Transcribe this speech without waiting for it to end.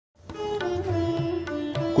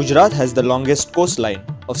Gujarat has the longest coastline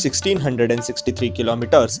of 1663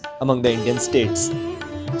 kilometers among the Indian states.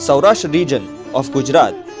 Saurashtra region of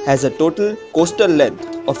Gujarat has a total coastal length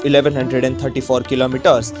of 1134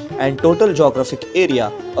 kilometers and total geographic area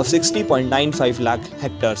of 60.95 lakh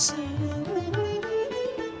hectares.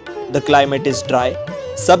 The climate is dry,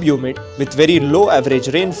 sub-humid with very low average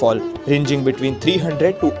rainfall ranging between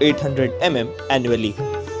 300 to 800 mm annually.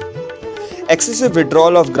 Excessive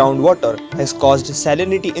withdrawal of groundwater has caused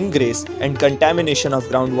salinity ingress and contamination of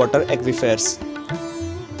groundwater aquifers.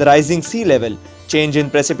 The rising sea level, change in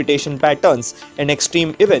precipitation patterns and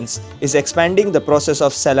extreme events is expanding the process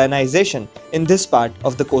of salinization in this part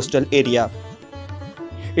of the coastal area.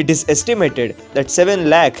 It is estimated that 7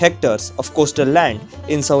 lakh hectares of coastal land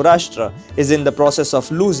in Saurashtra is in the process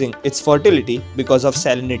of losing its fertility because of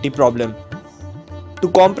salinity problem. To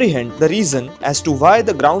comprehend the reason as to why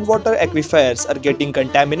the groundwater aquifers are getting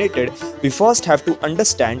contaminated, we first have to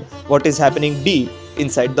understand what is happening deep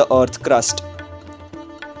inside the earth crust.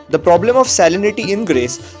 The problem of salinity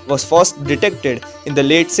ingress was first detected in the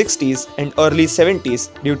late 60s and early 70s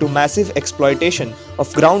due to massive exploitation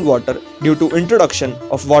of groundwater due to introduction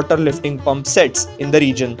of water lifting pump sets in the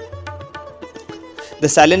region. The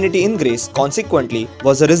salinity ingress consequently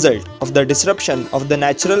was a result of the disruption of the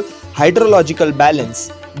natural hydrological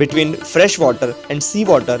balance between freshwater and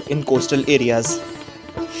seawater in coastal areas.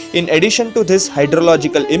 In addition to this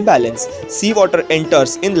hydrological imbalance, seawater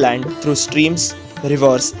enters inland through streams,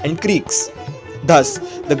 rivers and creeks. Thus,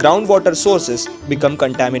 the groundwater sources become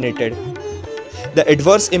contaminated. The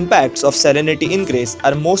adverse impacts of salinity ingress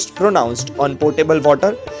are most pronounced on potable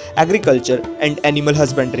water, agriculture and animal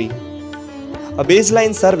husbandry. A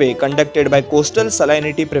baseline survey conducted by Coastal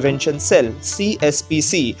Salinity Prevention Cell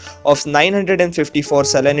 (CSPC) of 954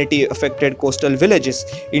 salinity affected coastal villages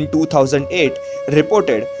in 2008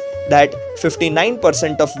 reported that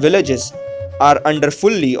 59% of villages are under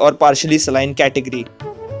fully or partially saline category.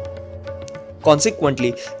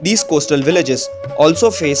 Consequently, these coastal villages also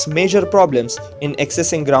face major problems in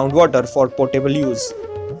accessing groundwater for potable use.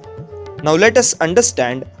 Now let us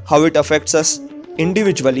understand how it affects us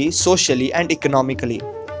individually, socially and economically.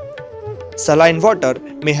 Saline water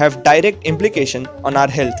may have direct implication on our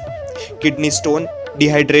health. Kidney stone,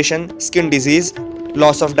 dehydration, skin disease,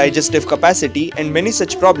 loss of digestive capacity and many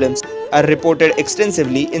such problems are reported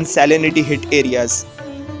extensively in salinity hit areas.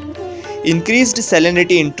 Increased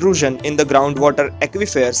salinity intrusion in the groundwater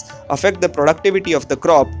aquifers affect the productivity of the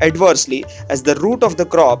crop adversely as the root of the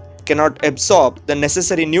crop cannot absorb the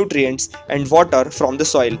necessary nutrients and water from the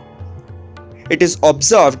soil. It is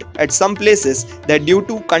observed at some places that due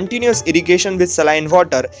to continuous irrigation with saline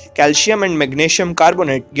water, calcium and magnesium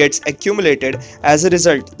carbonate gets accumulated. As a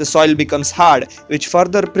result, the soil becomes hard, which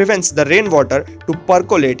further prevents the rainwater to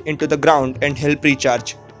percolate into the ground and help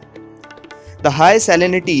recharge. The high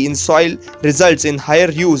salinity in soil results in higher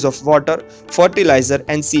use of water, fertilizer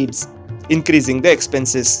and seeds, increasing the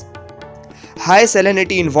expenses. High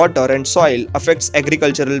salinity in water and soil affects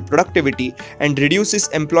agricultural productivity and reduces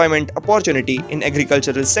employment opportunity in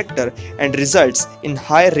agricultural sector and results in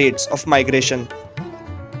high rates of migration.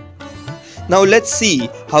 Now let's see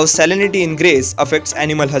how salinity ingress affects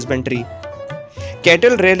animal husbandry.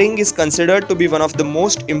 Cattle rearing is considered to be one of the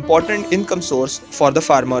most important income source for the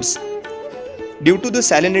farmers. Due to the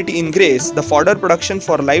salinity ingress, the fodder production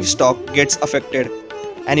for livestock gets affected.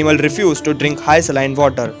 Animals refuse to drink high saline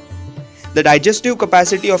water. The digestive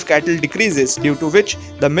capacity of cattle decreases, due to which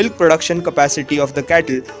the milk production capacity of the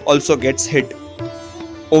cattle also gets hit.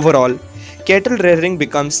 Overall, cattle rearing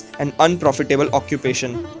becomes an unprofitable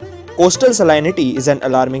occupation. Coastal salinity is an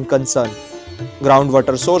alarming concern.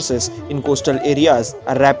 Groundwater sources in coastal areas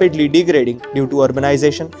are rapidly degrading due to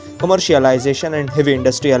urbanization, commercialization and heavy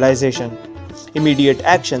industrialization. Immediate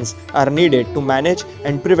actions are needed to manage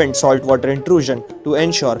and prevent saltwater intrusion to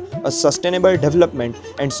ensure a sustainable development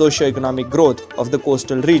and socio-economic growth of the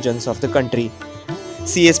coastal regions of the country.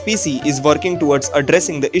 CSPC is working towards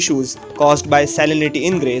addressing the issues caused by salinity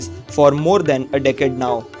ingress for more than a decade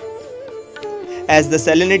now. As the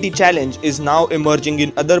salinity challenge is now emerging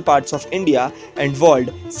in other parts of India and world,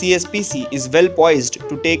 CSPC is well poised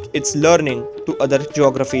to take its learning to other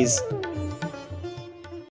geographies.